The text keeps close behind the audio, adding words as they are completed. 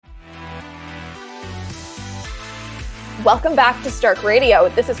Welcome back to Stark Radio.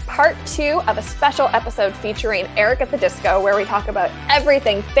 This is part 2 of a special episode featuring Eric at the Disco, where we talk about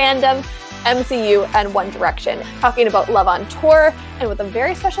everything fandom, MCU, and One Direction. Talking about Love on Tour, and with a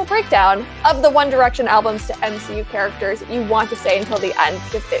very special breakdown of the One Direction albums to MCU characters. You want to stay until the end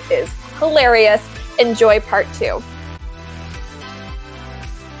because it is hilarious. Enjoy part 2.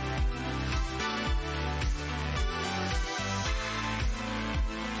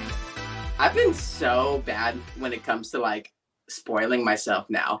 I've been so bad when it comes to like spoiling myself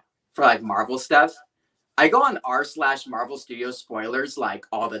now for like Marvel stuff. I go on r/Marvel Studios spoilers like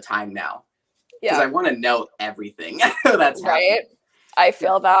all the time now because I want to know everything that's happening. I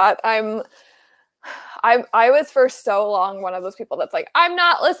feel that. I was for so long one of those people that's like, I'm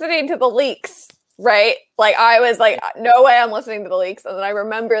not listening to the leaks. Right? Like I was like, no way I'm listening to the leaks. And then I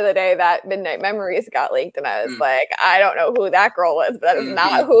remember the day that Midnight Memories got leaked and I was like, I don't know who that girl was, but that is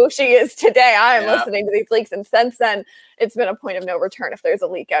not who she is today. I am listening to these leaks. And since then, it's been a point of no return. If there's a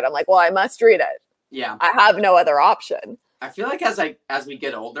leak out, I'm like, well, I must read it. Yeah. I have no other option. I feel like as we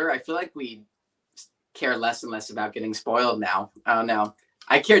get older, I feel like we care less and less about getting spoiled now. I don't know.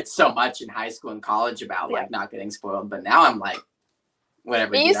 I cared so much in high school and college about like not getting spoiled, but now I'm like,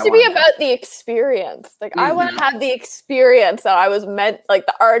 whatever. It used to be about the experience. Like I want to have the experience that I was meant, like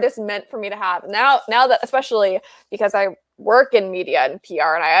the artist meant for me to have. Now that, especially because I work in media and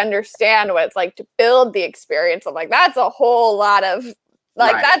PR and I understand what it's like to build the experience, I'm like, that's a whole lot of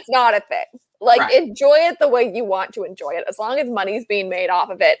like, that's not a thing. Like enjoy it the way you want to enjoy it. As long as money's being made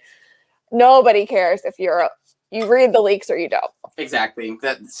off of it, nobody cares if you read the leaks or you don't. Exactly.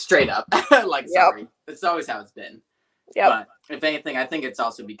 That's straight up. Like, sorry. It's always how it's been. Yep. But if anything, I think it's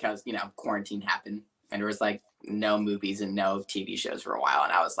also because, quarantine happened and there was like no movies and no TV shows for a while.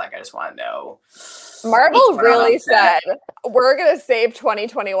 And I was like, I just want to know. Marvel really said, we're going to save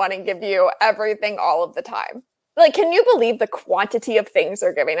 2021 and give you everything all of the time. Like, can you believe the quantity of things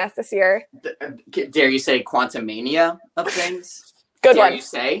they're giving us this year? Dare you say quantum mania of things? Good one. Dare you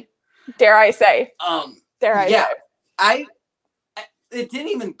say? Dare I say? Dare I say? It didn't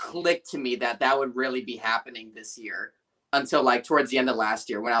even click to me that would really be happening this year. Until like towards the end of last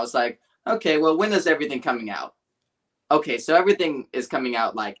year when I was like, okay, well, when is everything coming out? Okay, so everything is coming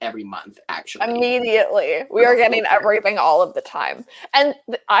out like every month, actually. Immediately. We are getting everything all of the time. And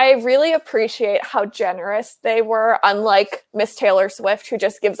I really appreciate how generous they were, unlike Miss Taylor Swift, who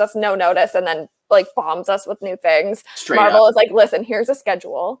just gives us no notice and then like bombs us with new things. Marvel is like, listen, here's a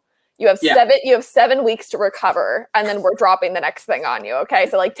schedule. You have 7 weeks to recover, and then we're dropping the next thing on you. Okay,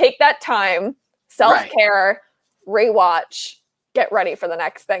 so like take that time, self-care, rewatch, get ready for the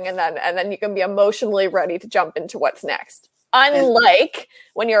next thing, and then you can be emotionally ready to jump into what's next. Unlike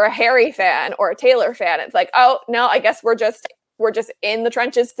when you're a Harry fan or a Taylor fan, it's like, oh no, I guess we're just in the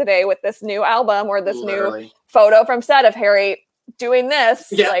trenches today with this new album or this new photo from set of Harry doing this.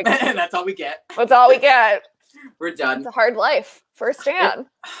 Yeah, like, and that's all we get. That's all we get. We're done. It's a hard life firsthand.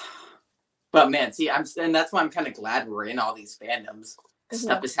 But man, see, and that's why I'm kind of glad we're in all these fandoms.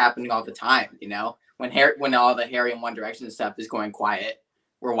 Stuff is happening all the time, When all the Harry and One Direction stuff is going quiet,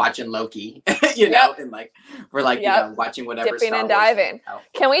 we're watching Loki, and like we're like watching whatever. Dipping and diving.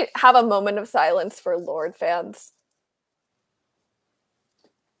 Can we have a moment of silence for Lord fans?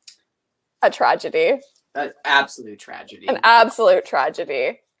 A tragedy. An absolute tragedy. An absolute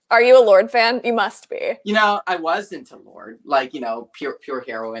tragedy. Are you a Lord fan? You must be. I was into Lord, like pure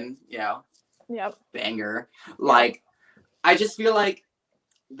heroine, banger. Like, I just feel like.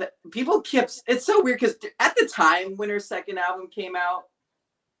 People kept, it's so weird because at the time when her second album came out,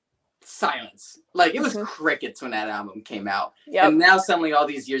 silence. Like it was crickets when that album came out. And now suddenly all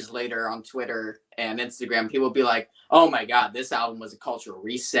these years later on Twitter and Instagram, people will be like, oh my God, this album was a cultural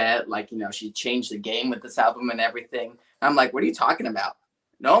reset. Like, she changed the game with this album and everything. I'm like, what are you talking about?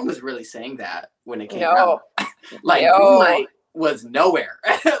 No one was really saying that when it came out. Like Greenlight was nowhere.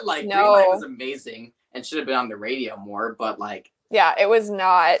 Like Greenlight was amazing and should have been on the radio more, but like, yeah, it was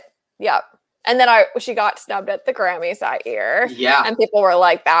not. Yep. And then she got snubbed at the Grammys that year. Yeah. And people were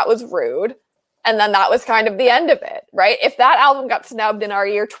like, that was rude. And then that was kind of the end of it, right? If that album got snubbed in our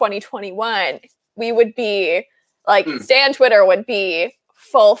year 2021, we would be like, Stan Twitter would be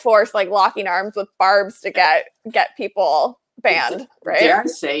full force, like locking arms with Barbs to get people banned, right? Dare I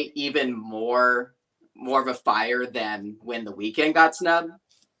say even more of a fire than when The Weeknd got snubbed?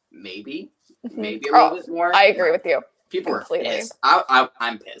 Maybe a little bit more. I agree with you. People completely. Were pissed.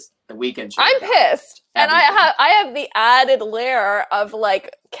 I'm pissed. The Weeknd. I'm pissed, and I have the added layer of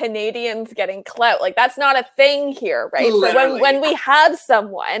like Canadians getting clout. Like that's not a thing here, right? Literally. So when we have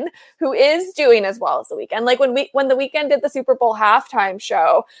someone who is doing as well as The Weeknd, like when The Weeknd did the Super Bowl halftime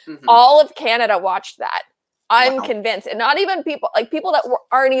show, all of Canada watched that. I'm convinced. And not even people that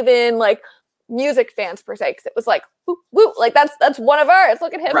aren't even like music fans per se, because it was like, woo, woo, like that's one of ours.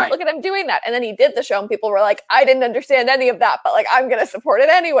 Look at him. Right. Look at him doing that. And then he did the show and people were like, I didn't understand any of that, but like, I'm going to support it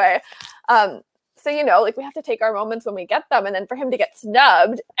anyway. So, you know, like we have to take our moments when we get them. And then for him to get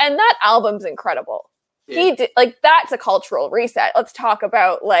snubbed, and that album's incredible. Yeah. He did, like, that's a cultural reset. Let's talk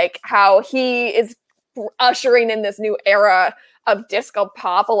about like how he is ushering in this new era of disco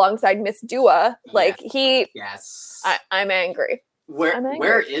pop alongside Miss Dua. Like yes. I'm angry.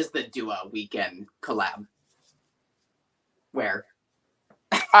 Where is the Dua Weekend collab? Where?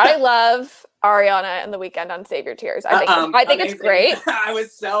 I love Ariana and The Weeknd on Save Your Tears. I think it's great. I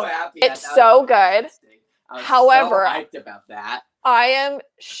was so happy. It's so good. However, so hyped about that. I am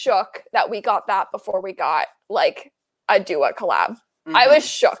shook that we got that before we got like a Dua collab. Mm-hmm. I was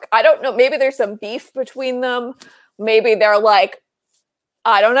shook. I don't know. Maybe there's some beef between them. Maybe they're like,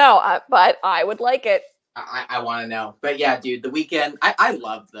 I don't know, but I would like it. I want to know. But yeah, dude, The Weeknd, I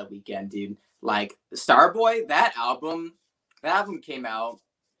love The Weeknd, dude. Like Starboy, that album came out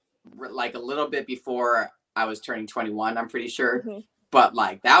like a little bit before I was turning 21, I'm pretty sure. Mm-hmm. But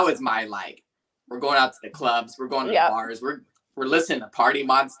like that was my like, we're going out to the clubs, we're going to the bars, we're listening to Party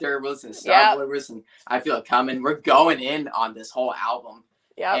Monster, we're listening to Starboy, we're listening I Feel It Coming. We're going in on this whole album.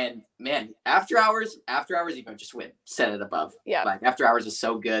 Yeah. And man, After Hours even just set it above. Yeah. Like After Hours is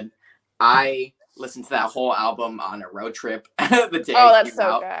so good. I listened to that whole album on a road trip the day. Oh, that's so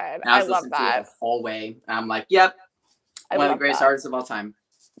out. good. I love that. To it the whole way. And I'm like, yep. One of the greatest artists of all time.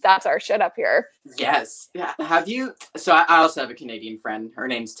 That's our shit up here. Yes. Yeah. Have you? So I also have a Canadian friend. Her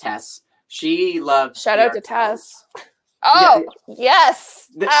name's Tess. She loves. Shout out to Tess. Oh, yes.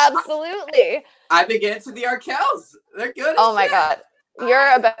 Absolutely. I've been getting to the Arkells. They're good. Oh my God.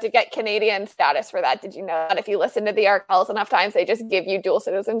 You're about to get Canadian status for that. Did you know that if you listen to the Arkells enough times, they just give you dual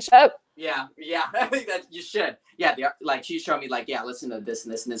citizenship? Yeah. I think that you should. Yeah, like she showed me like, listen to this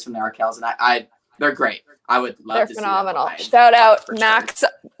and this and this from the Arkells, and they're great. I would love to see them. They're phenomenal. Shout out Max. Sure.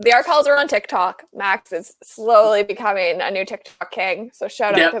 The Arkells are on TikTok. Max is slowly becoming a new TikTok king. So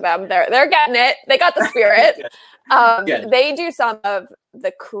shout out to them. They're getting it. They got the spirit. They do some of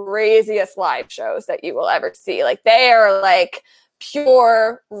the craziest live shows that you will ever see. Like they are like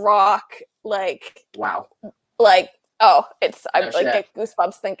pure rock, like wow. Like I'm like get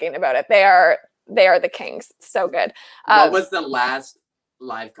goosebumps thinking about it. They are the kings. So good. What was the last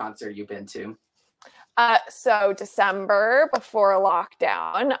live concert you've been to? So December before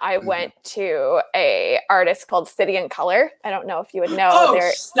lockdown, I went to a artist called City and Color. I don't know if you would know.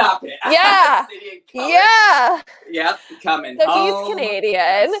 Oh, stop it! Yeah, City and Color. Yeah. Yep, coming so home. He's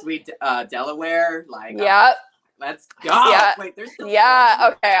Canadian. Sweet Delaware, like. Yep. Let's go. Yeah. Wait, there's still okay.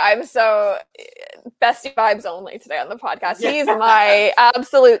 I'm so bestie vibes only today on the podcast. Yeah. He's my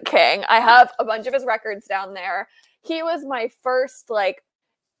absolute king. I have a bunch of his records down there. He was my first like.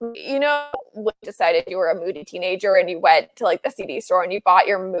 You know, when you decided you were a moody teenager and you went to like the CD store and you bought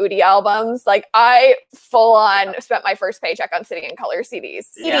your moody albums, like I full on spent my first paycheck on City and Color CDs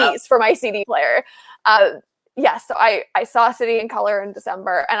for my CD player. So I saw City and Color in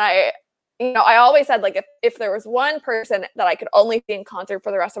December, and I always said like if there was one person that I could only see in concert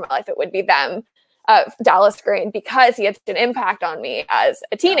for the rest of my life, it would be them. Dallas Green, because he had such an impact on me as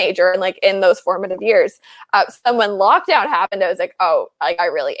a teenager and like in those formative years. So when lockdown happened, I was like, I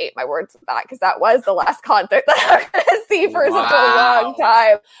really ate my words with that, because that was the last concert that I was going to see for such a long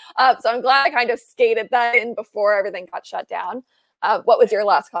time. So I'm glad I kind of skated that in before everything got shut down. What was your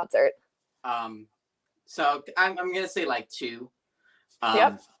last concert? So I'm going to say like two.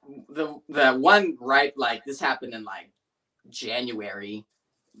 The one, right, like this happened in like January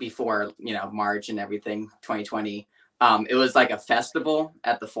before March and everything 2020. It was like a festival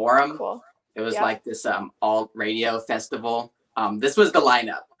at the Forum. Cool. It was like this alt radio festival. This was the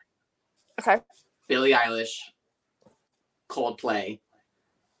lineup. Okay. Billie Eilish, Coldplay,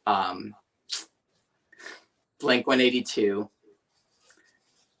 Blink 182,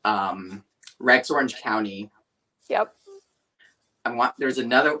 Rex Orange County. Yep. There's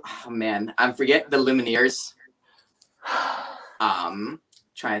another, I'm forgetting the Lumineers.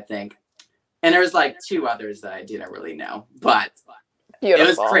 Trying to think, and there's like two others that I didn't really know, but Beautiful. It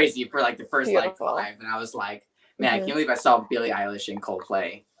was crazy for like the first Beautiful. Like 5, and I was like, man, I can't believe I saw Billie Eilish and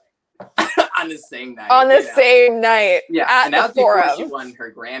Coldplay on the same night. On the same night, yeah, and that was before she won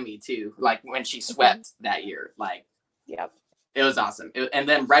her Grammy too. Like when she swept that year, like, yep, it was awesome. And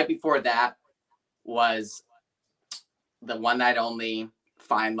then right before that was the one night only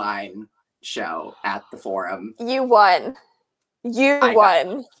Fine Line show at the Forum. You won. You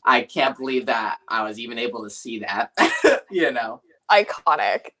won. I can't believe that I was even able to see that.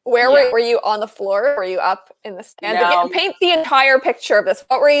 iconic. Were you on the floor? Were you up in the stands? No. Paint the entire picture of this.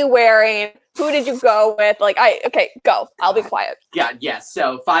 What were you wearing? Who did you go with? Go. I'll be quiet. God, yes.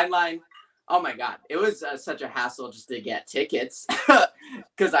 So Fine Line. Oh my God, it was such a hassle just to get tickets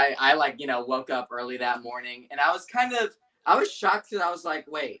because I woke up early that morning and I was shocked because I was like,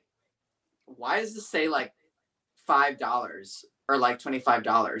 wait, why does this say like $5 or like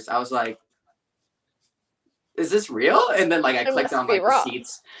 $25? I was like, is this real? And then I clicked on the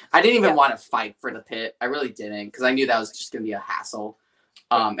seats. I didn't even want to fight for the pit. I really didn't because I knew that was just gonna be a hassle.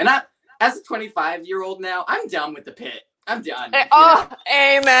 And I, as a 25-year-old now, I'm done with the pit. I'm done.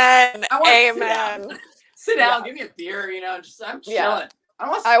 Amen. Amen. Sit down, give me a beer, I'm chilling. Yeah.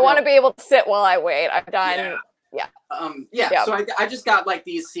 I want to be able to sit while I wait. I'm done. Yeah. So I just got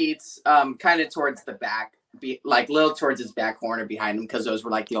these seats kind of towards the back, little towards his back corner behind him because those were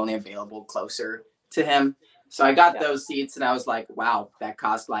the only available closer to him. So I got those seats and I was like, wow, that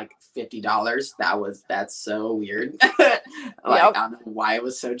cost $50. That's so weird. I don't know why it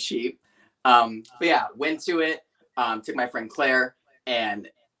was so cheap. But yeah, went to it. Took my friend Claire, and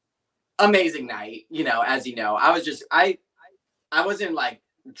amazing night. As you know, I wasn't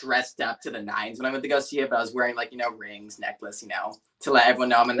dressed up to the nines when I went to go see it, but I was wearing rings, necklace, to let everyone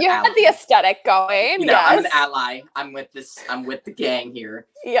know I'm an ally. You had the aesthetic going. I'm an ally. I'm with the gang here.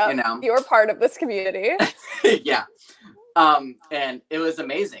 Yeah. You were part of this community. Yeah. And it was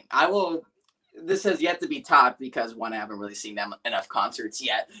amazing. This has yet to be topped because I haven't really seen them enough concerts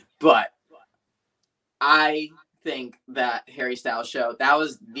yet, but I think that Harry Styles show, that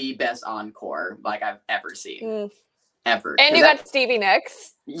was the best encore I've ever seen. Ever. And you got Stevie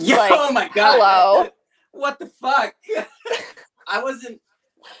Nicks. Yeah, oh my God. Hello. What the fuck? I wasn't,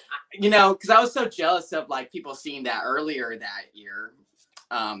 because I was so jealous of people seeing that earlier that year.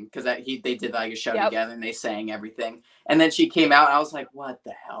 Because they did a show together and they sang everything. And then she came out and I was like, what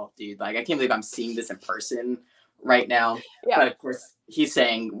the hell, dude? I can't believe I'm seeing this in person right now. Yeah. But of course, he's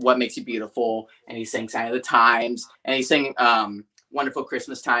saying What Makes You Beautiful, and he's saying Sign of the Times, and he's saying Wonderful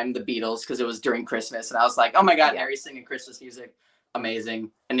Christmas Time, the Beatles, because it was during Christmas. And I was like, oh my God, Harry's singing Christmas music.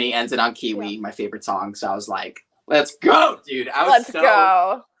 Amazing. And he ends it on Kiwi, my favorite song. So I was like, let's go, dude. I was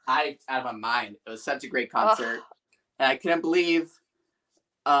hyped out of my mind. It was such a great concert. And I couldn't believe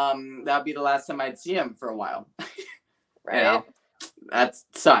that would be the last time I'd see him for a while. Right. That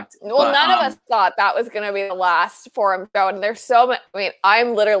sucked. Well, none of us thought that was going to be the last Forum show. And there's so much. I mean,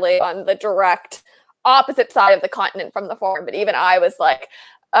 I'm literally on the direct opposite side of the continent from the Forum. But even I was like,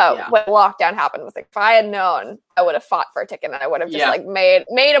 when lockdown happened, was like, if I had known, I would have fought for a ticket and I would have just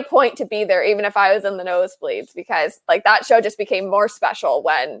made a point to be there, even if I was in the nosebleeds, because that show just became more special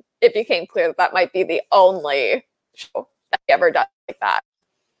when it became clear that might be the only show that he ever done like that.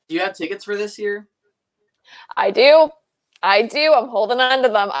 Do you have tickets for this year? I do. I'm holding on to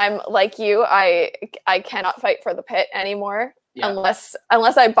them. I'm like you. I cannot fight for the pit anymore unless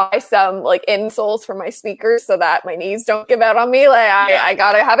I buy some insoles for my speakers so that my knees don't give out on me. I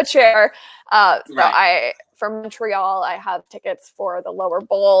gotta have a chair. From Montreal, I have tickets for the lower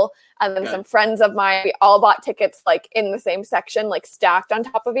bowl, and then some friends of mine, we all bought tickets in the same section, stacked on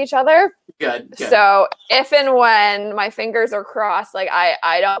top of each other. Good. So if and when my fingers are crossed,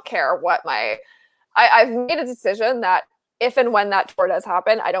 I don't care what I've made a decision that if and when that tour does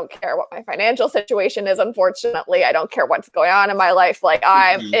happen, I don't care what my financial situation is. Unfortunately, I don't care what's going on in my life.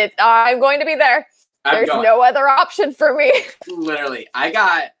 I'm going to be there. There's no other option for me. Literally, I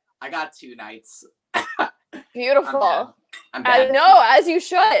got 2 nights. Beautiful. I'm I know, as you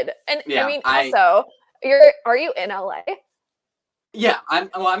should. And I mean, also, are you in LA? Yeah,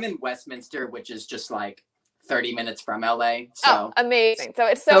 I'm in Westminster, which is just 30 minutes from LA. So amazing. So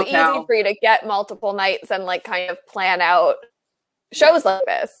it's so easy for you to get multiple nights and kind of plan out shows like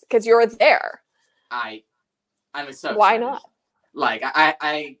this because you're there. I'm so why excited.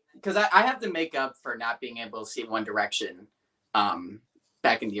 Not? Because I have to make up for not being able to see One Direction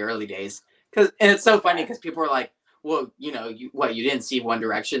back in the early days. And it's so funny because people are like, well, you didn't see One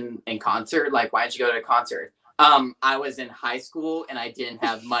Direction in concert? Why didn't you go to a concert? I was in high school and I didn't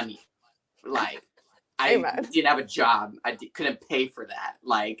have money. I didn't have a job. I couldn't pay for that.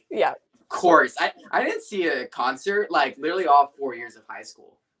 Of course. I didn't see a concert literally all 4 years of high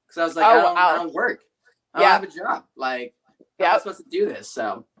school. Because I was like, I don't work. I don't have a job. How am I supposed to do this?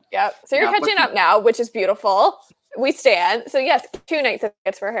 So So you're catching up now, which is beautiful. We stand. So yes, 2 nights of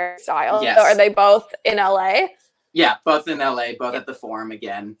tickets for Harry Styles. Yes. So are they both in LA? Yeah, both in LA, both at the Forum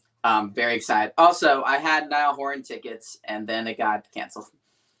again. Very excited. Also, I had Niall Horan tickets and then it got canceled.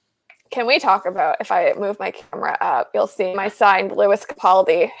 Can we talk about, if I move my camera up, you'll see my signed Lewis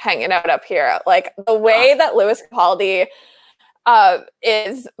Capaldi hanging out up here. The way that Lewis Capaldi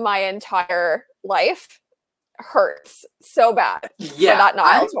is my entire life hurts so bad for that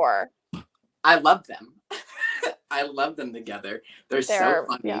Nile tour. I love them. I love them together. They're so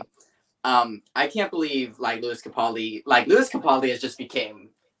funny. Yeah. I can't believe like Lewis Capaldi has just became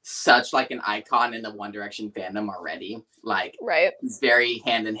such like an icon in the One Direction fandom already. Like, he's very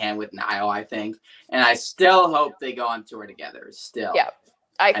hand in hand with Niall, I think, and I still hope they go on tour together. Still, yeah,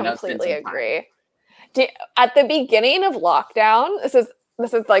 I completely agree. At the beginning of lockdown, this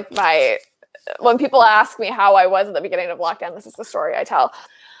is like when people ask me how I was at the beginning of lockdown, this is the story I tell.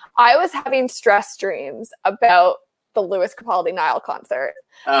 I was having stress dreams about the Lewis Capaldi Niall concert,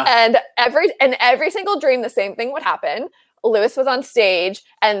 and every single dream, the same thing would happen. Lewis was on stage,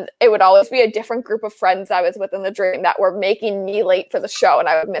 and it would always be a different group of friends I was with in the dream that were making me late for the show, and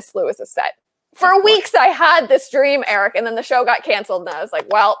I would miss Lewis's set. For weeks, I had this dream, Eric, and then the show got canceled, and I was like,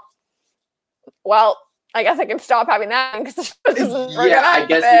 well, I guess I can stop having that because the show isn't I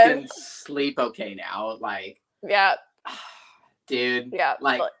guess you can sleep okay now. Like, yeah, dude, yeah,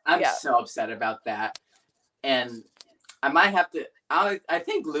 like I'm so upset about that, and I might have to. I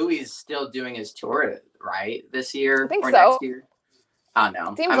think Louis is still doing his tour, right? This year or next year. I don't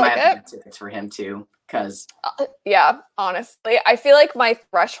know. Seems I might have to get tickets for him too. Because honestly, I feel like my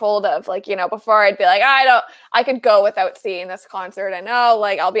threshold of like, before I'd be like, I could go without seeing this concert. I know,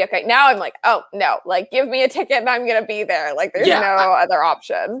 like, I'll be okay. Now I'm like, oh no, like, give me a ticket and I'm gonna be there. Like, there's no other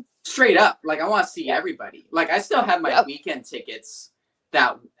option. Straight up, like, I want to see everybody. Like, I still have my weekend tickets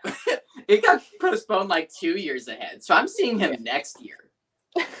that it got postponed like 2 years ahead. So I'm seeing him next year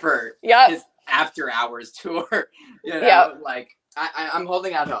for his after hours tour. Like. I'm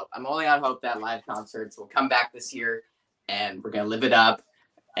holding out hope. I'm holding out hope that live concerts will come back this year, and we're gonna live it up.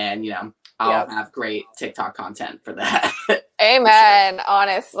 And I'll have great TikTok content for that. Amen. Sure.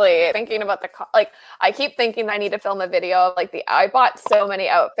 Honestly, thinking about I keep thinking I need to film a video of I bought so many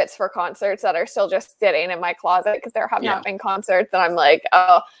outfits for concerts that are still just sitting in my closet because there have not been concerts, and I'm like,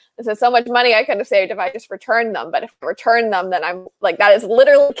 oh, this is so much money I could have saved if I just returned them. But if I return them, then I'm like, that is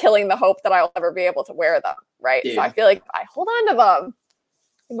literally killing the hope that I'll ever be able to wear them. Right. Dude. So I feel like if I hold on to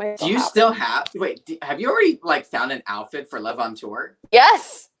them. Do you still have? Wait, have you already found an outfit for Love on Tour?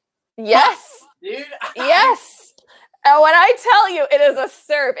 Yes. Yes. Dude. Yes. And when I tell you it is a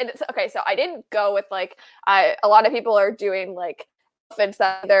serve, and it's okay. So I didn't go with a lot of people are doing outfits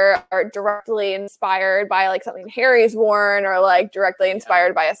that either are directly inspired by something Harry's worn or directly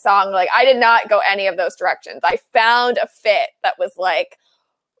inspired by a song. I did not go any of those directions. I found a fit that was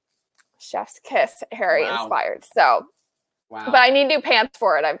Chef's Kiss Harry inspired. So, but I need new pants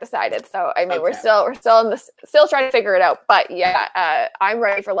for it. I've decided. So I mean, we're still trying to figure it out. But I'm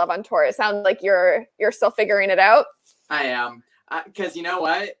ready for Love on Tour. It sounds like you're still figuring it out. I am, because you know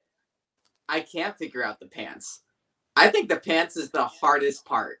what? I can't figure out the pants. I think the pants is the hardest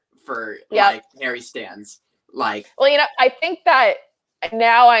part for Harry stans. I think that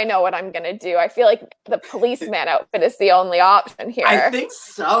now I know what I'm gonna do. I feel like the policeman outfit is the only option here. I think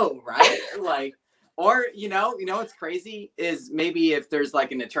so, right? Or what's crazy is maybe if there's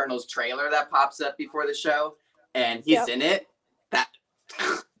an Eternals trailer that pops up before the show and he's in it, that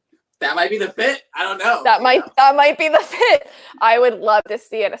might be the fit. I don't know. That might be the fit. I would love to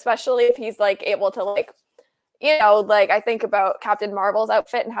see it, especially if he's able to I think about Captain Marvel's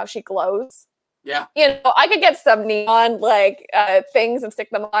outfit and how she glows. Yeah. I could get some neon things and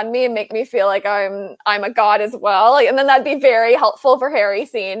stick them on me and make me feel like I'm a god as well. And then that'd be very helpful for Harry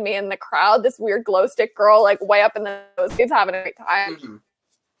seeing me in the crowd, this weird glow stick girl way up in the nose. He's having a great time. Mm-hmm.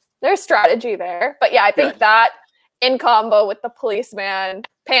 There's strategy there. But I think that in combo with the policeman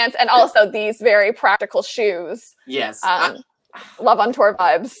pants and also these very practical shoes. Yes. Love on Tour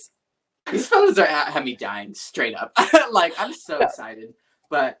vibes. These photos have me dying straight up. I'm so excited.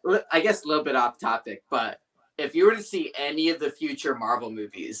 But I guess a little bit off topic, but if you were to see any of the future Marvel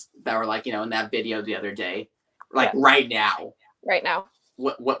movies that were in that video the other day, right now,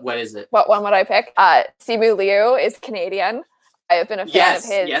 what is it? What one would I pick? Simu Liu is Canadian. I have been a fan of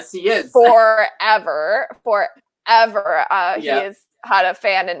his. Yes, he is. Forever. He has had a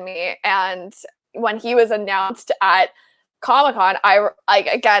fan in me. And when he was announced at Comic-Con,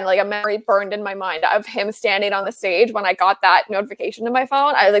 a memory burned in my mind of him standing on the stage when I got that notification to my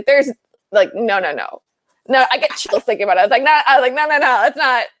phone. I was like, there's no, I get chills thinking about it. I was like, no, it's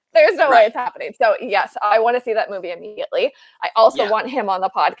not, there's no way it's happening. So yes, I want to see that movie immediately. I also want him on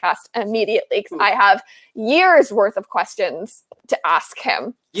the podcast immediately because I have years worth of questions to ask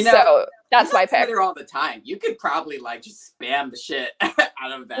him. So that's my pick. All the time. You could probably just spam the shit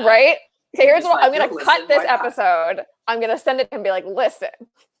out of that. Right? Okay, here's what I'm going to cut this episode. I'm going to send it to him and be like, listen,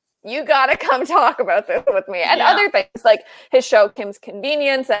 you gotta come talk about this with me. And other things like his show Kim's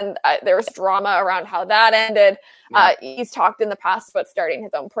Convenience, and there was drama around how that ended. He's talked in the past about starting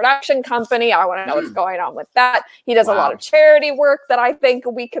his own production company. I want to know what's going on with that. He does a lot of charity work that I think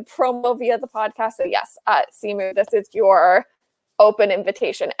we could promo via the podcast. So yes, Simu, this is your open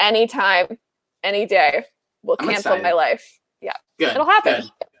invitation. Anytime, any day. We'll cancel my life. Yeah, good. It'll happen.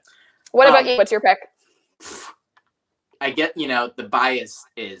 Good. What about you? What's your pick? I get, the bias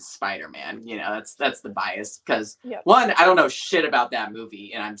is Spider-Man. That's the bias because one, I don't know shit about that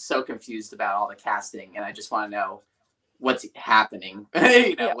movie, and I'm so confused about all the casting, and I just want to know what's happening.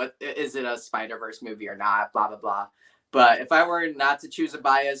 What is it, a Spider-Verse movie or not? Blah blah blah. But if I were not to choose a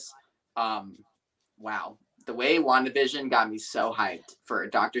bias, wow, the way WandaVision got me so hyped for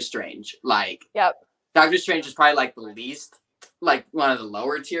Doctor Strange. Doctor Strange is probably like the least, like one of the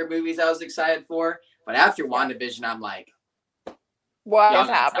lower tier movies I was excited for. But after WandaVision, I'm like, what is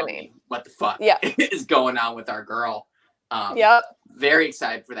happening? What the fuck is going on with our girl? Very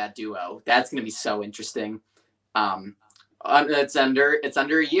excited for that duo. That's going to be so interesting. It's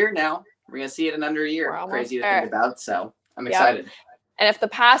under a year now. We're going to see it in under a year. Crazy to think about. So I'm excited. And if the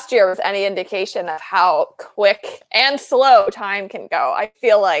past year was any indication of how quick and slow time can go, I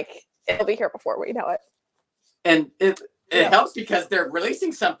feel like it'll be here before we know it. And it helps because they're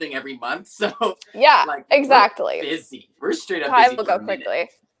releasing something every month. So exactly. We're busy. We're straight up time busy. Will go quickly.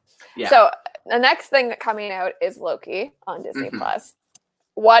 Yeah. So the next thing coming out is Loki on Disney Plus.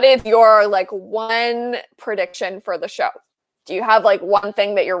 What is your one prediction for the show? Do you have one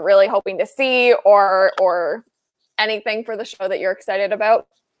thing that you're really hoping to see or anything for the show that you're excited about?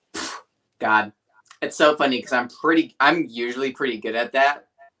 God, it's so funny because I'm usually pretty good at that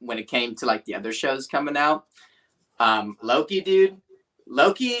when it came to the other shows coming out. Loki, dude.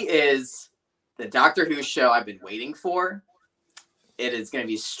 Loki is the Doctor Who show I've been waiting for. It is going to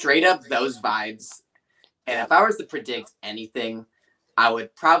be straight up those vibes. And if I was to predict anything, I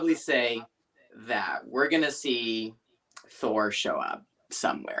would probably say that we're going to see Thor show up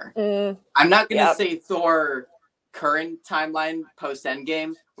somewhere. I'm not going to say Thor current timeline post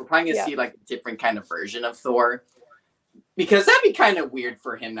Endgame. We're probably going to see a different kind of version of Thor. Because that'd be kind of weird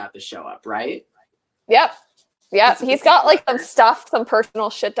for him not to show up, right? Yep. Yeah, he's got some personal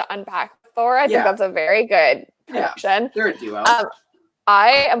shit to unpack with Thor. I think that's a very good prediction. They're a duo.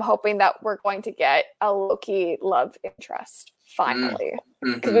 I am hoping that we're going to get a Loki love interest finally.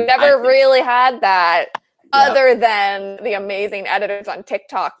 Because we've never really had that other than the amazing editors on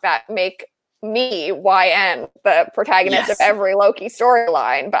TikTok that make me, YN, the protagonist of every Loki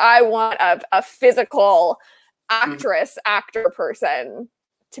storyline. But I want a physical actor person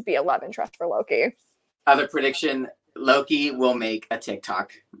to be a love interest for Loki. Other prediction, Loki will make a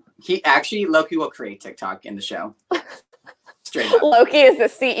TikTok. Loki will create TikTok in the show. Straight up. Loki is the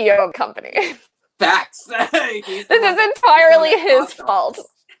CEO of the company. Facts. This is entirely his fault.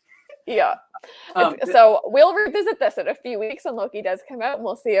 Yeah. So we'll revisit this in a few weeks when Loki does come out, and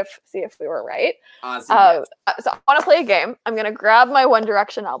we'll see if we were right. Awesome. So I want to play a game. I'm going to grab my One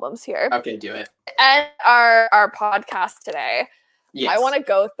Direction albums here. Okay, do it. And our podcast today. Yes. I want to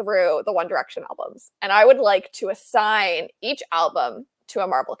go through the One Direction albums, and I would like to assign each album to a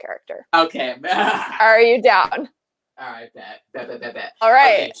Marvel character. Okay. Are you down? All right, bet. All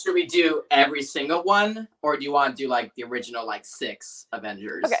right. Okay, should we do every single one, or do you want to do the original 6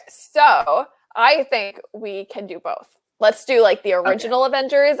 Avengers? Okay, so I think we can do both. Let's do the original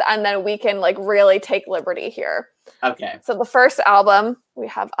Avengers, and then we can really take liberty here. Okay. So the first album we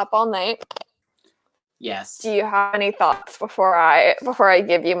have Up All Night. Yes. Do you have any thoughts before I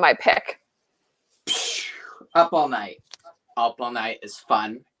give you my pick? Up All Night. Up All Night is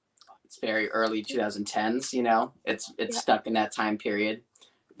fun. It's very early 2010s, It's stuck in that time period.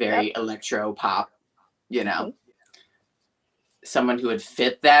 Very electro pop, Someone who would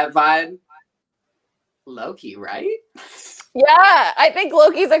fit that vibe. Loki, right? Yeah, I think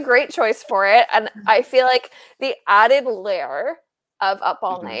Loki's a great choice for it. And I feel like the added layer of Up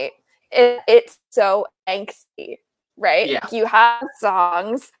All Night, it's so angsty, right? Yeah. You have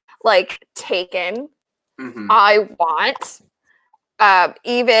songs like Taken, I Want,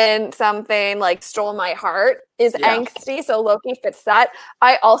 even something like Stole My Heart is angsty, so Loki fits that.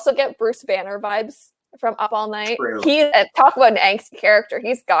 I also get Bruce Banner vibes from Up All Night. True. Talk about an angsty character.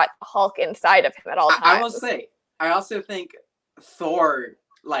 He's got Hulk inside of him at all times. I will say, I also think Thor,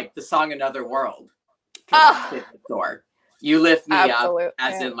 the song Another World, fit Thor. You lift me up,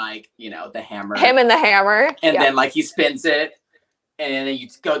 as in the hammer. Him and the hammer. And then he spins it, and then you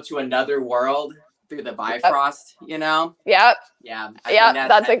go to another world through the Bifrost, Yep. Yeah. Yeah,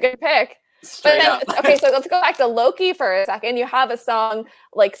 that's a good pick. Straight up. Okay, so let's go back to Loki for a second. You have a song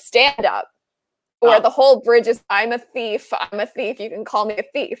like Stand Up, where the whole bridge is I'm a thief, you can call me a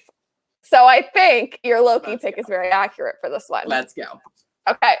thief. So I think your Loki pick is very accurate for this one. Let's go.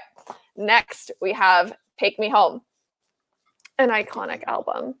 Okay, next we have Take Me Home, an iconic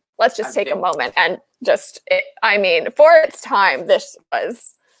album. Let's just take a moment and for its time, there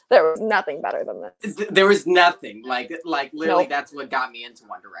was nothing better than this. There was nothing like literally. Nope. That's what got me into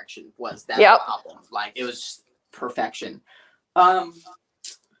One Direction was that album. Like it was perfection. I'm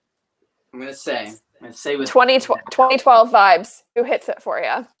gonna say with 2012 vibes. Who hits it for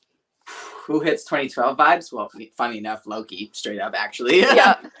you? Who hits 2012 vibes? Well, funny enough, Loki, straight up, actually.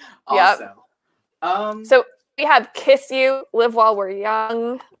 Yep. Also. So we have Kiss You, Live While We're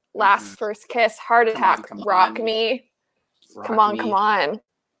Young, Last First Kiss, Heart Attack, Rock Me. Come on.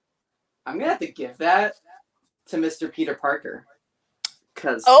 I'm gonna have to give that to Mr. Peter Parker.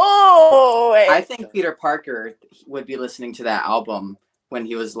 Because I think Peter Parker would be listening to that album when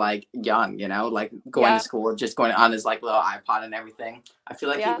he was like young, like going to school, just going on his like little iPod and everything. I feel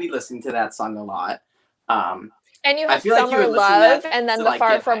like he'd be listening to that song a lot. And you have Summer Love and then the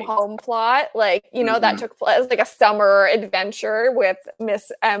Far From Home plot. Like, that took place like a summer adventure with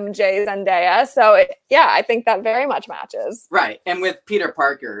Miss MJ Zendaya. So I think that very much matches. Right. And with Peter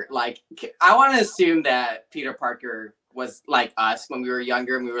Parker, like, I want to assume that Peter Parker was like us when we were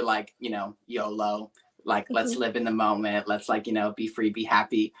younger and we were like, YOLO. Like, let's live in the moment. Let's be free, be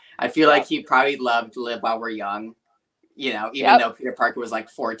happy. I feel like he probably loved Live While We're Young. Even though Peter Parker was like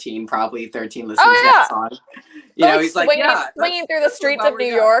 14, probably 13, listening to that song. He's like, swinging through the streets of New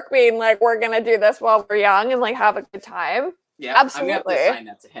York, being like, we're going to do this while we're young and like have a good time. Yeah, absolutely. I'm going to have to sign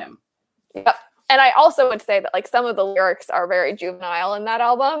that to him. Yep. And I also would say that like some of the lyrics are very juvenile in that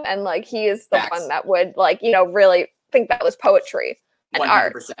album. And like he is the one that would really think that was poetry and 100%.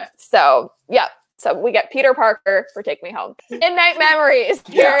 Art. So, yeah. So we get Peter Parker for Take Me Home. Midnight Memories.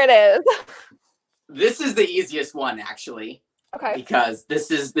 Here it is. This is the easiest one, actually. Okay. Because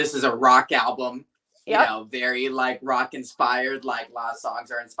this is a rock album. Very like rock inspired. Like a lot of songs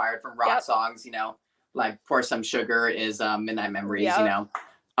are inspired from rock songs. Like Pour Some Sugar is Midnight Memories.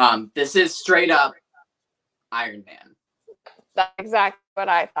 This is straight up Iron Man. That's exactly what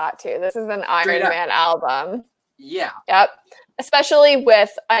I thought too. This is an Iron Man album. Yeah. Yep. Especially with,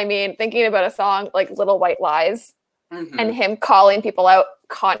 thinking about a song like Little White Lies and him calling people out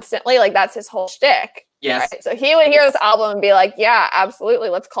constantly. Like that's his whole shtick. Yes. Right? So he would hear this album and be like, yeah, absolutely.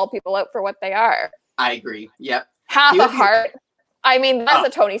 Let's call people out for what they are. I agree. Yep. Half a Heart. That's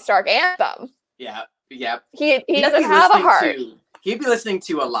a Tony Stark anthem. Yeah. Yep. He doesn't have a heart. He'd be listening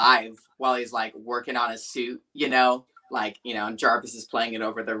to Alive while he's like working on his suit, and Jarvis is playing it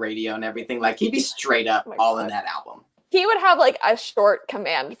over the radio and everything. Like he'd be straight up in that album. He would have like a short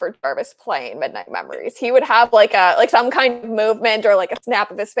command for Jarvis playing Midnight Memories. He would have like some kind of movement or like a snap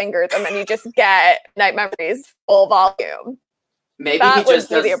of his fingers, and then you just get Night Memories full volume. Maybe that would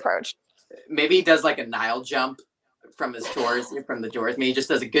be the approach. Maybe he does like a Nile jump from his tours, from the doors. Maybe he just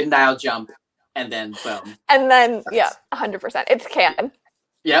does a good Nile jump, and then boom. And then 100%. It's canon.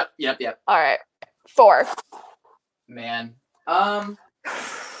 Yep. All right, 4. Man,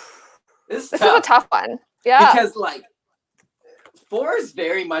 this is a tough one. Yeah, because like 4 is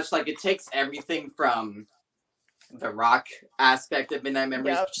very much like it takes everything from the rock aspect of Midnight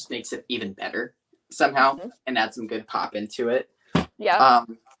Memories, which just makes it even better somehow, and add some good pop into it. Yeah.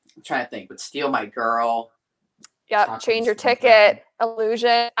 I'm trying to think, but Steal My Girl. Yeah, Change Your Ticket,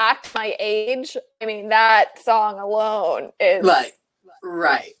 Illusion, Act My Age. That song alone is like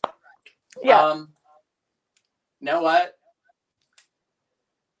right. Yeah. You know what?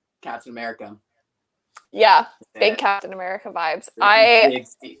 Captain America. Yeah, big Captain America vibes. I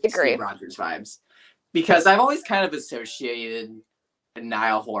agree. Steve Rogers vibes. Because I've always kind of associated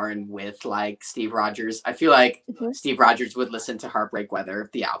Niall Horan with like Steve Rogers. I feel like Steve Rogers would listen to Heartbreak Weather,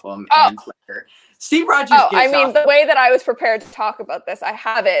 the album, and Flicker. Steve Rogers the way that I was prepared to talk about this, I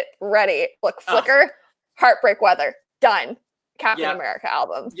have it ready. Look, Flicker, Heartbreak Weather, done. Captain America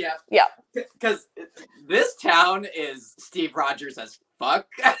album. Yeah. Because this town is Steve Rogers as fuck,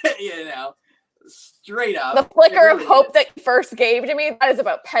 straight up. The flicker of hope that you first gave to me, that is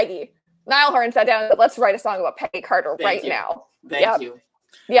about Peggy. Niall Horan sat down and said, let's write a song about Peggy Carter now. Thank you.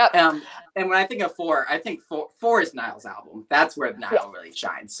 Yep. And when I think of 4, I think 4 is Niall's album. That's where Niall really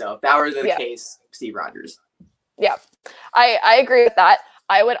shines. So if that were the case, Steve Rogers. Yeah. I agree with that.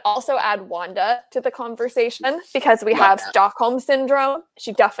 I would also add Wanda to the conversation because we have Stockholm Syndrome.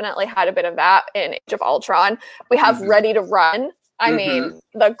 She definitely had a bit of that in Age of Ultron. We have Ready to Run. I mean,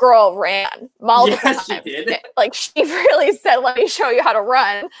 the girl ran multiple times. She did. Like, she really said, let me show you how to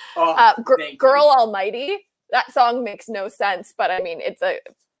run. Girl Almighty, that song makes no sense, but I mean, it's a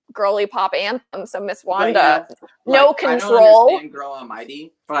girly pop anthem, so Miss Wanda, no control. I don't understand Girl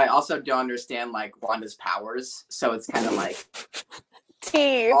Almighty, but I also don't understand, like, Wanda's powers, so it's kind of like...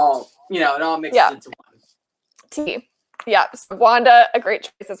 T. All, it all mixes into one. T. Yeah, so Wanda, a great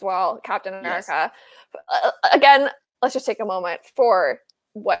choice as well. Captain America. Yes. Again, let's just take a moment for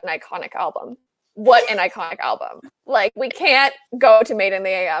what an iconic album. What an iconic album. Like, we can't go to Made in the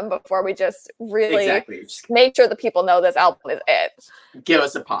AM before we just really make sure that people know this album is it. Give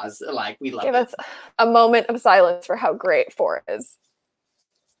us a pause. Like, we love it. Give us a moment of silence for how great 4 is.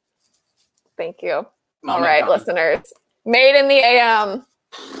 Thank you. All right, listeners. Made in the AM.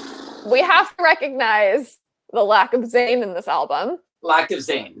 We have to recognize the lack of Zayn in this album. Lack of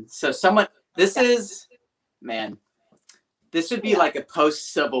Zayn. So this would be like a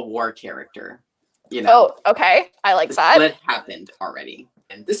post-Civil War character, Oh, okay. I like that. Split happened already.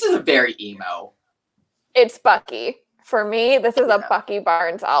 And this is a very emo. It's Bucky. For me, this is a Bucky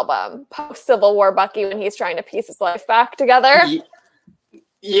Barnes album. Post-Civil War Bucky when he's trying to piece his life back together.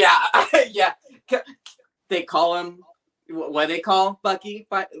 Yeah. Yeah. They call him... What do they call Bucky?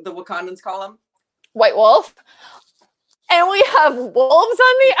 The Wakandans call him? White Wolf. And we have wolves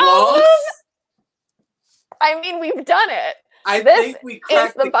on the album. I mean, we've done it. I think we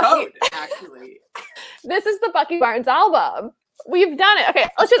cracked the code, actually. This is the Bucky Barnes album. We've done it. Okay,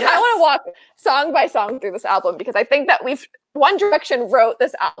 I want to walk song by song through this album because I think that One Direction wrote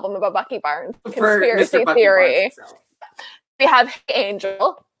this album about Bucky Barnes. Conspiracy theory. We have Hey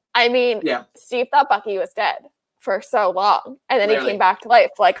Angel. I mean, Steve thought Bucky was dead for so long. And then he came back to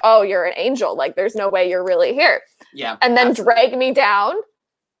life. Like, oh, you're an angel. Like, there's no way you're really here. Yeah. And then Drag Me Down.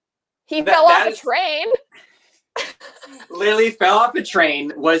 He fell off a train. Literally fell off a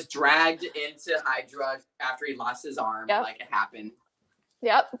train, was dragged into Hydra after he lost his arm. Like, it happened.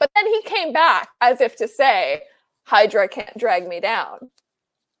 Yep. But then he came back as if to say, Hydra can't drag me down.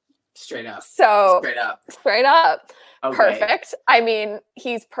 Straight up. So straight up. Okay. Perfect. I mean,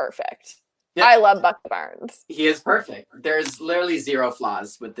 he's perfect. Yep. I love Bucky Barnes. He is perfect. There's literally zero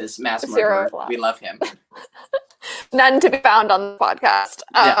flaws with this mass murderer. We love him. None to be found on the podcast.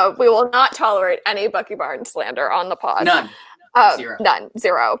 We will not tolerate any Bucky Barnes slander on the pod. None. Zero. None.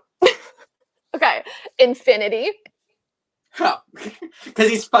 Zero. Okay. Infinity. Oh, because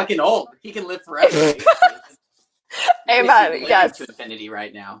he's fucking old. He can live forever. Amen. Yes. To infinity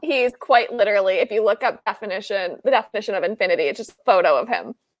right now. He's quite literally, if you look up the definition of infinity, it's just a photo of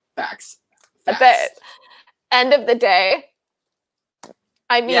him. Facts. That's it. End of the day.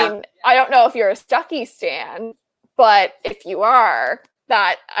 I mean, I don't know if you're a Stucky stan, but if you are,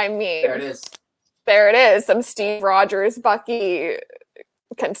 there it is. There it is. Some Steve Rogers, Bucky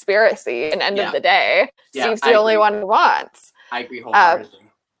conspiracy. And end of the day, Steve's the only one who wants. I agree wholeheartedly.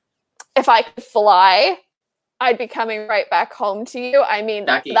 If I could fly, I'd be coming right back home to you. I mean,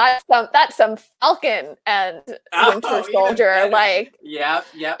 Bucky. that's some Falcon and Winter Soldier. Like,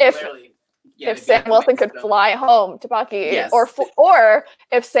 literally. If Sam Wilson could fly home to Bucky, or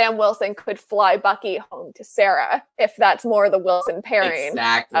if Sam Wilson could fly Bucky home to Sarah, if that's more the Wilson pairing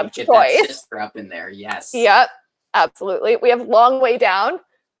of Get choice. That sister up in there, yes. Yep, absolutely. We have Long Way Down.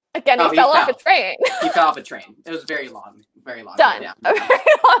 Again, he fell off a train. He fell off a train. It was very long. Done. Way down. A very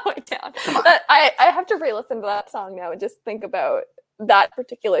long way down. Come on. I have to re-listen to that song now and just think about that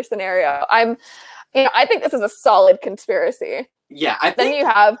particular scenario. I think this is a solid conspiracy. Yeah, Then you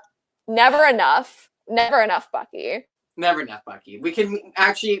have Never Enough Bucky. Never enough Bucky. We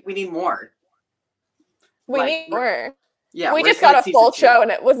need more. We need more. Yeah. We just got a full show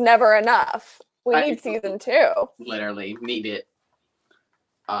and it was never enough. We need season 2. Literally need it.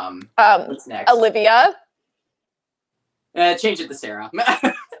 What's next? Olivia. Change it to Sarah. Change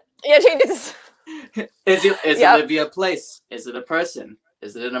it to... Is Olivia a place? Is it a person?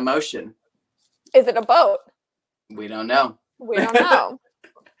 Is it an emotion? Is it a boat? We don't know. Nope.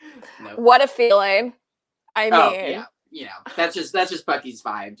 What a feeling. I mean, that's just Bucky's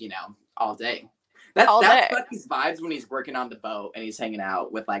vibe, all day. That's Bucky's vibes when he's working on the boat and he's hanging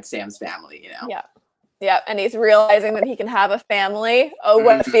out with like Sam's family, Yeah, and he's realizing that he can have a family. Oh,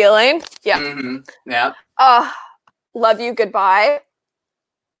 what a feeling. Yeah. Mm-hmm. Yeah. Love you, goodbye.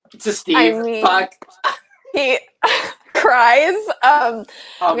 To Steve. Fuck. He cries. I'm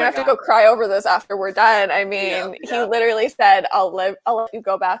gonna have to go cry over this after we're done. I mean, he literally said, I'll let you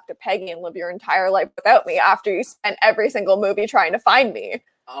go back to Peggy and live your entire life without me after you spent every single movie trying to find me.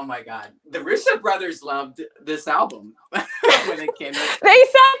 Oh my God. The Russo brothers loved this album when it came out. They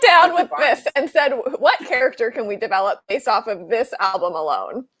sat down with this and said, what character can we develop based off of this album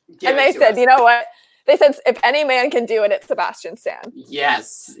alone? And they said, you know what? They said, if any man can do it, it's Sebastian Stan.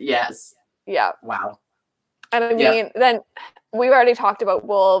 Yes. Yeah. Wow. And I mean, then we've already talked about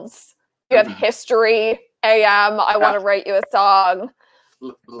Wolves. You have History, AM, I Want to Write You a Song.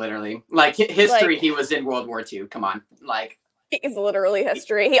 Literally. Like, History, he was in World War II. Come on. Like, he's literally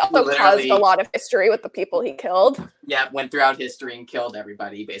history. He also caused a lot of history with the people he killed. Yeah, went throughout history and killed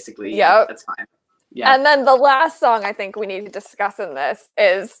everybody, basically. Yeah, that's fine. Yeah. And then the last song I think we need to discuss in this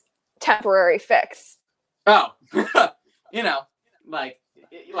is Temporary Fix. Oh, you know, like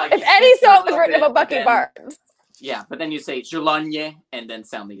if any song was written about Bucky Barnes. Yeah, but then you say Jologne, and then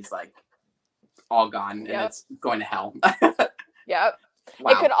suddenly it's like all gone, and it's going to hell. Yep.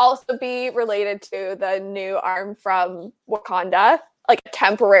 Wow. It could also be related to the new arm from Wakanda, like a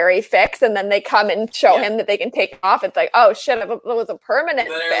temporary fix, and then they come and show him that they can take it off. It's like, oh shit, it was a permanent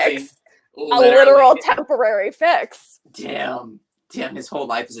fix. A literal temporary fix. Damn, his whole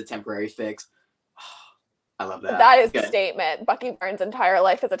life is a temporary fix. I love that. That is a statement. Bucky Barnes' entire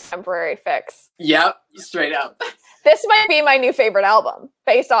life is a temporary fix. Yep, straight up. This might be my new favorite album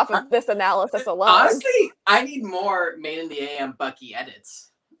based off of this analysis alone. Honestly, I need more Made in the AM Bucky edits.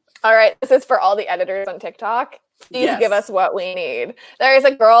 All right, this is for all the editors on TikTok. Please give us what we need. There is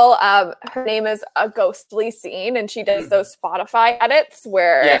a girl, her name is A Ghostly Scene, and she does those Spotify edits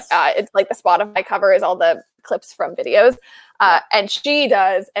where it's like the Spotify cover is all the clips from videos. And she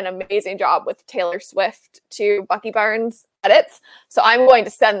does an amazing job with Taylor Swift to Bucky Barnes edits. So I'm going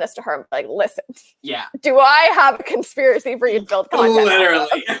to send this to her and be like, listen, do I have a conspiracy for you to build content?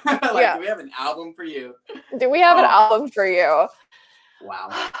 Literally. Do we have an album for you? Do we have an album for you?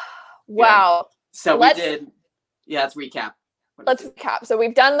 Wow. Wow. So let's recap. Let's recap. So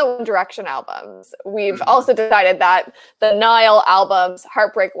we've done the One Direction albums. We've also decided that the Nile albums,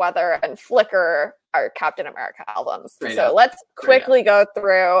 Heartbreak Weather, and Flicker are Captain America albums. Let's quickly go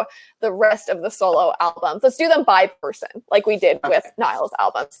through the rest of the solo albums. Let's do them by person, like we did with Nile's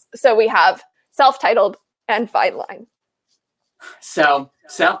albums. So we have Self-Titled and Fine Line. So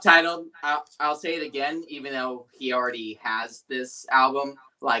Self-Titled, I'll say it again, even though he already has this album.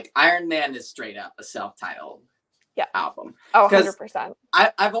 Like, Iron Man is straight up a self-titled album. Oh, 100%.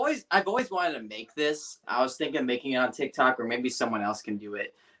 I've always wanted to make this. I was thinking of making it on TikTok, or maybe someone else can do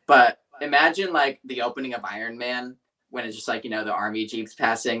it. But imagine like the opening of Iron Man when it's just like, the army jeeps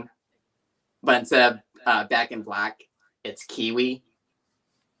passing. But instead of Back in Black, it's Kiwi.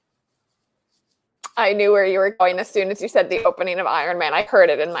 I knew where you were going as soon as you said the opening of Iron Man. I heard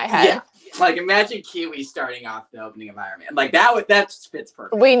it in my head. Yeah. Like, imagine Kiwi starting off the opening of Iron Man. Like, that fits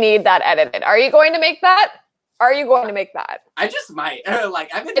perfect. We need that edited. Are you going to make that? I just might.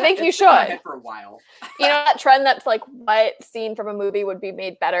 I think you should. For a while. You know that trend that's like, what scene from a movie would be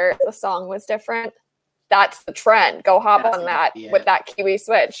made better if the song was different? That's the trend. Go hop on that with that Kiwi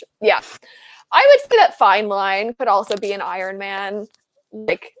switch. Yeah. I would say that Fine Line could also be an Iron Man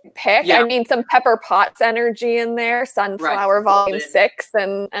pick. Yeah. I mean, some Pepper Potts energy in there, Sunflower Volume 6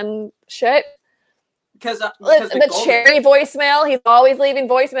 and shit. Because the Cherry voicemail, he's always leaving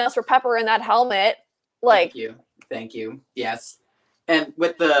voicemails for Pepper in that helmet. Thank you. Yes. And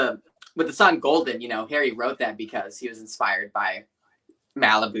with the song Golden, Harry wrote that because he was inspired by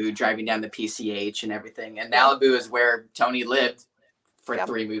Malibu, driving down the PCH and everything. And Malibu is where Tony lived for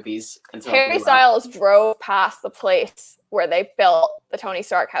 3 movies. Harry Styles drove past the place where they built the Tony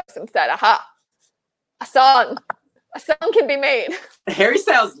Stark house and said, aha, a song can be made. Harry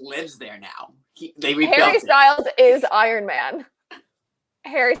Styles lives there now. Harry Styles is Iron Man.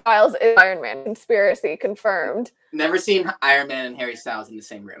 Harry Styles is Iron Man. Conspiracy confirmed. Never seen Iron Man and Harry Styles in the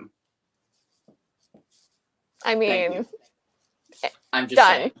same room. I mean, I'm just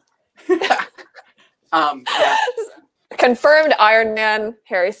saying. Confirmed Iron Man,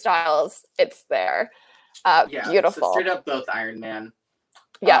 Harry Styles. It's there. Beautiful. So straight up both Iron Man.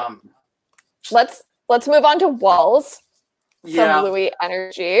 Yeah. Let's move on to Walls. Some Louis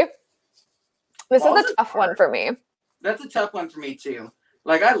energy. This is a tough one for me. That's a tough one for me too.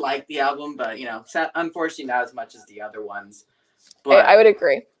 Like, I like the album, but unfortunately not as much as the other ones. But I would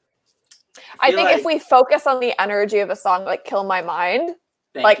agree. I think if we focus on the energy of a song like Kill My Mind,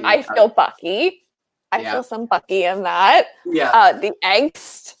 I feel Bucky. I feel some Bucky in that. Yeah. The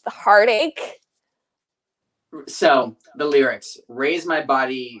angst, the heartache. So the lyrics: raise my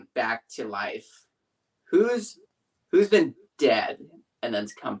body back to life. Who's been dead and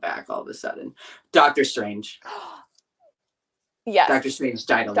then's come back all of a sudden? Doctor Strange. Yes. Doctor Strange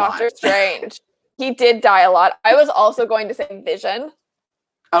died a lot. Doctor Strange. He did die a lot. I was also going to say Vision.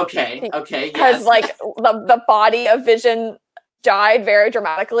 Okay, because yes. like the body of Vision died very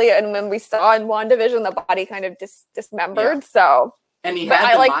dramatically, and when we saw in WandaVision, the body kind of dismembered. Yeah. So, And he but had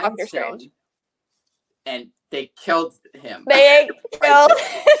I the like Mind Doctor Stone, Strange. and they killed him. They killed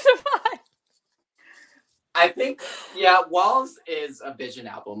his mind. I think, yeah, Walls is a Vision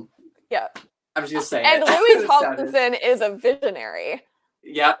album. Yeah. I'm just gonna say and it. Louis Tomlinson is a visionary.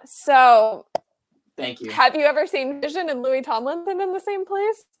 Yep. So, thank you. Have you ever seen Vision and Louis Tomlinson in the same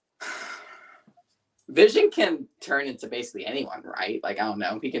place? Vision can turn into basically anyone, right? Like, I don't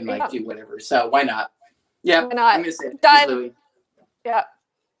know. He can like do whatever. So why not? Yeah. Why not? I'm gonna say it. Done. Louis. Yeah.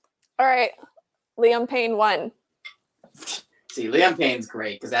 All right. Liam Payne won. See, Liam Payne's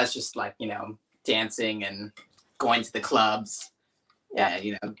great because that's just like, dancing and going to the clubs. Yeah.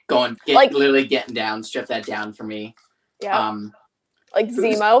 And, literally getting down, strip that down for me. Yeah. Like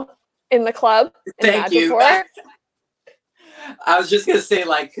Zemo in the club. Thank you. I was just gonna say,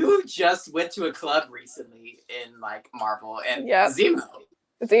 like, who just went to a club recently in like Marvel and Zemo.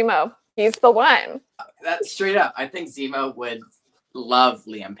 He's the one. That's straight up. I think Zemo would love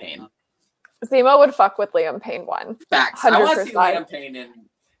Liam Payne. Zemo would fuck with Liam Payne one. Facts. 100%. I want to see Liam Payne and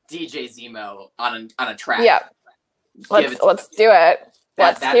DJ Zemo on a track. Yeah. Let's do it.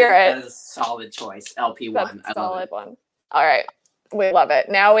 Let's hear it. That is a solid choice. LP1. That's a solid one. All right. We love it.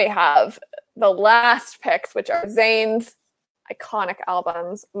 Now we have the last picks, which are Zayn's iconic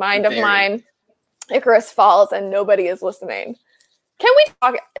albums, Mind of Mine, Icarus Falls, and Nobody Is Listening. Can we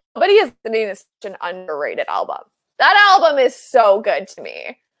talk? Nobody Is Listening is such an underrated album. That album is so good to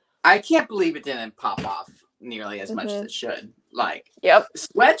me. I can't believe it didn't pop off nearly as much as it should. Like,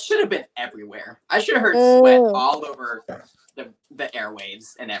 Sweat should have been everywhere. I should have heard Sweat all over the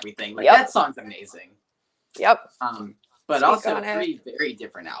airwaves and everything. Like, that song's amazing. Yep. But also three very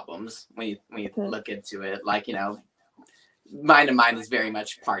different albums when you look into it. Like, Mind of Mine is very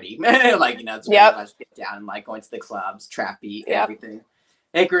much party. Like, it's very much get down and like going to the clubs, trap beat, everything.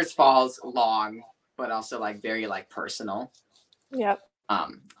 Icarus Falls, long, but also like very like personal. Yep.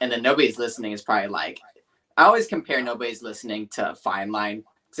 And then Nobody's Listening is probably like, I always compare Nobody's Listening to Fine Line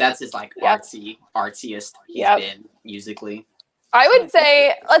because that's his like artsiest he's been musically. I would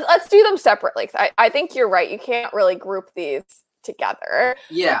say let's do them separately. I think you're right. You can't really group these together.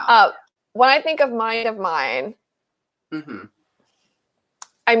 Yeah. When I think of Mind of Mine,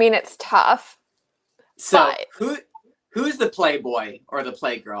 I mean it's tough. So who's the playboy or the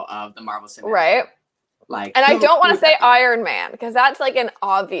playgirl of the Marvel Cinematic? Right. Like, and I don't want to say Iron Man because that's like an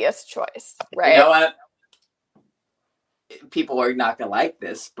obvious choice, right? You know what? People are not gonna like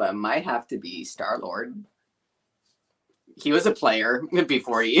this, but it might have to be Star-Lord. He was a player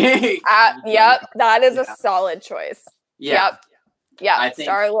before he. Yep, that is a solid choice. Yeah. Yep. I think,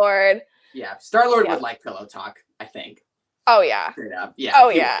 Star-Lord. Yeah, Star-Lord would like Pillow Talk, I think. Oh yeah. Straight up. Yeah. Oh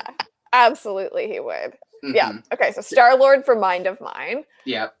yeah. Would. Absolutely, he would. Yeah. Okay, so Star-Lord for Mind of Mine.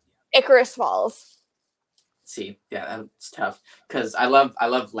 Yep. Icarus Falls. See, yeah, that's tough because I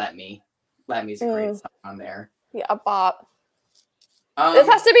love Let Me. Let Me's a great song on there. Yeah, bop. This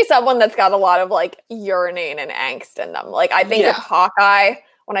has to be someone that's got a lot of like yearning and angst in them. Like I think of Hawkeye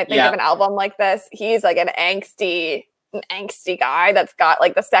when I think of an album like this. He's like an angsty guy that's got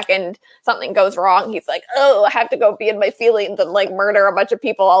like the second something goes wrong, he's like, oh, I have to go be in my feelings and like murder a bunch of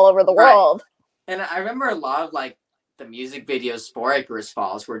people all over the world. And I remember a lot of like the music videos for Icarus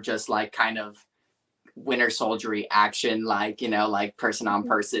Falls were just like kind of Winter Soldiery action, like like person on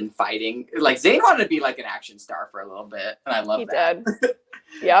person fighting. Like Zayn wanted to be like an action star for a little bit, and I love that. He did.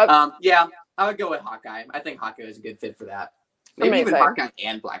 Yep. Yeah, I would go with Hawkeye. I think Hawkeye is a good fit for that. Maybe even Hawkeye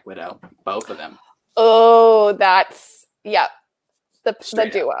and Black Widow, both of them. Oh, that's the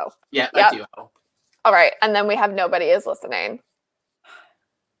duo. Yeah, the duo. All right, and then we have Nobody Is Listening.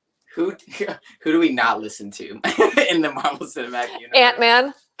 Who do we not listen to in the Marvel Cinematic Universe?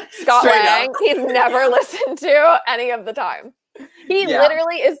 Ant-Man. Scott Lang, he's never listened to any of the time. He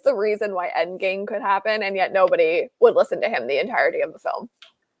literally is the reason why Endgame could happen, and yet nobody would listen to him the entirety of the film.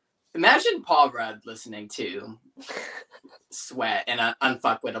 Imagine Paul Rudd listening to Sweat and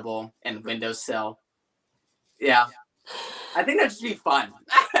Unfuckwittable and Windowsill. Yeah. I think that'd just be fun.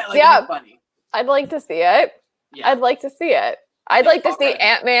 It'd be funny. I'd like to see it. Yeah. I'd like to see it. I'd like to see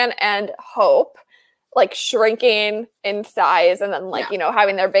Ant-Man and Hope like shrinking in size and then like,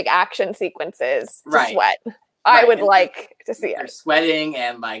 having their big action sequences to sweat. I would like to see it. They're sweating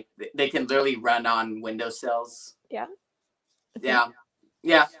and like they can literally run on windowsills. Yeah. Yeah.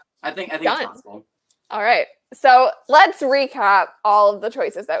 I think it's possible. All right. So let's recap all of the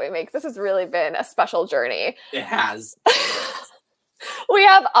choices that we make. This has really been a special journey. It has. We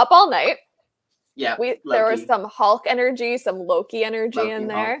have Up All Night. Yeah. There was some Hulk energy, some Loki energy in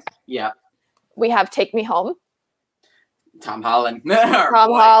there. Hulk. Yeah. We have Take Me Home. Tom Holland.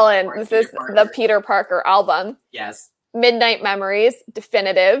 Holland. This is the Peter Parker album. Yes. Midnight Memories.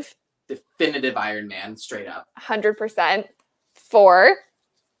 Definitive Iron Man, straight up. 100%. 4.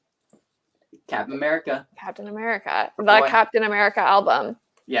 Captain America. The Captain America album.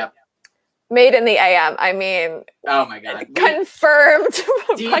 Yep. Made in the AM. I mean, oh my god, confirmed.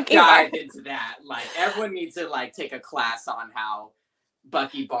 Deep dive into that. Like, everyone needs to like take a class on how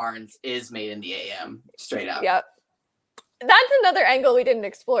Bucky Barnes is made in the AM. Straight up. Yep. That's another angle we didn't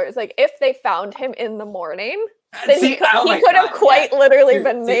explore. It's like, if they found him in the morning, then he could have quite literally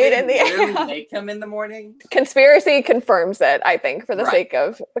been made in the AM. Really make him in the morning? Conspiracy confirms it, I think, for the sake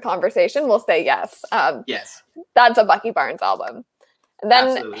of the conversation. We'll say yes. Yes. That's a Bucky Barnes album. And then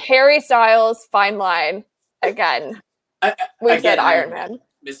absolutely. Harry Styles, Fine Line. Again, we've said Iron Man.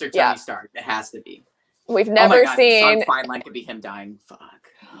 Mr. Tony Stark. It has to be. We've never seen. Fine Line could be him dying. Fuck.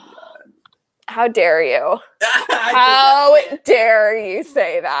 How dare you? How dare you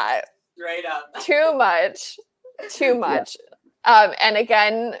say that? Straight up. Too much. Yeah. And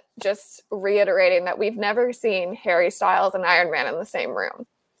again, just reiterating that we've never seen Harry Styles and Iron Man in the same room.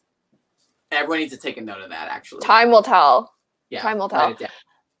 Everyone needs to take a note of that, actually. Time will tell. Yeah, time will tell.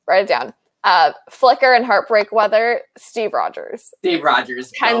 Write it down. Flicker and Heartbreak Weather, Steve Rogers.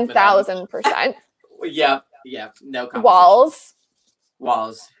 10,000%. Yep. No competition.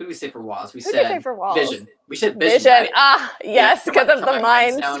 Walls. Who did we say for Walls? We said for Walls? Vision. We said Vision. Right? Yes, because of the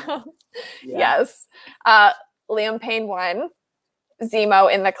mind. Yes. Liam Payne 1. Zemo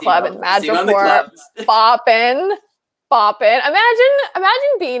in the Club and Madripoor. Boppin'.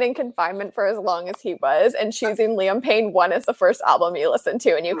 Imagine being in confinement for as long as he was and choosing Liam Payne 1 as the first album you listen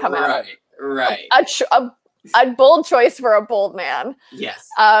to, and you come out. Right. A bold choice for a bold man. Yes.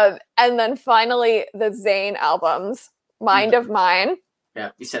 And then finally, the Zayn albums. Mind of Mine.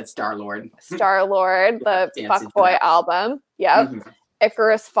 Yeah, you said Star-Lord. The Fuckboy album. Yep. Mm-hmm.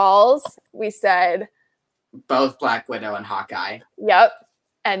 Icarus Falls. We said both Black Widow and Hawkeye. Yep.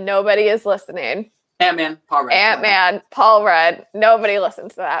 And Nobody Is Listening. Ant-Man, Paul Rudd. Nobody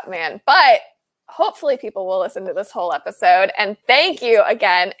listens to that man. But hopefully people will listen to this whole episode. And thank you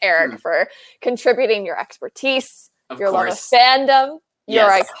again, Eric, for contributing your expertise, your love of fandom.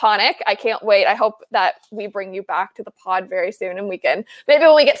 You're iconic. I can't wait. I hope that we bring you back to the pod very soon, and we can, maybe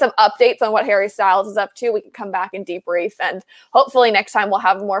when we get some updates on what Harry Styles is up to, we can come back and debrief, and hopefully next time we'll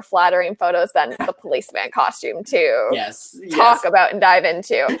have more flattering photos than the policeman costume to talk about and dive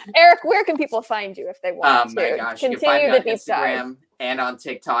into. Eric, where can people find you if they want to continue the deep Instagram and on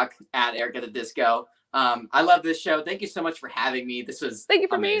TikTok at Eric at the Disco. I love this show. Thank you so much for having me. This was Thank you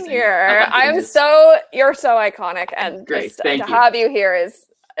for amazing. being here. You're so iconic, and great. Have you here is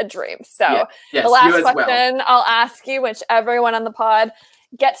a dream. So the last question I'll ask you, which everyone on the pod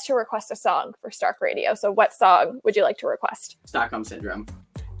gets to request a song for Stark Radio. So what song would you like to request? Stockholm Syndrome.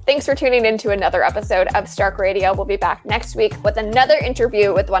 Thanks for tuning in to another episode of Stark Radio. We'll be back next week with another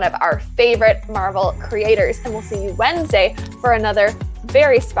interview with one of our favorite Marvel creators. And we'll see you Wednesday for another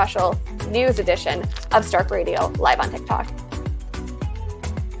very special news edition of Stark Radio live on TikTok.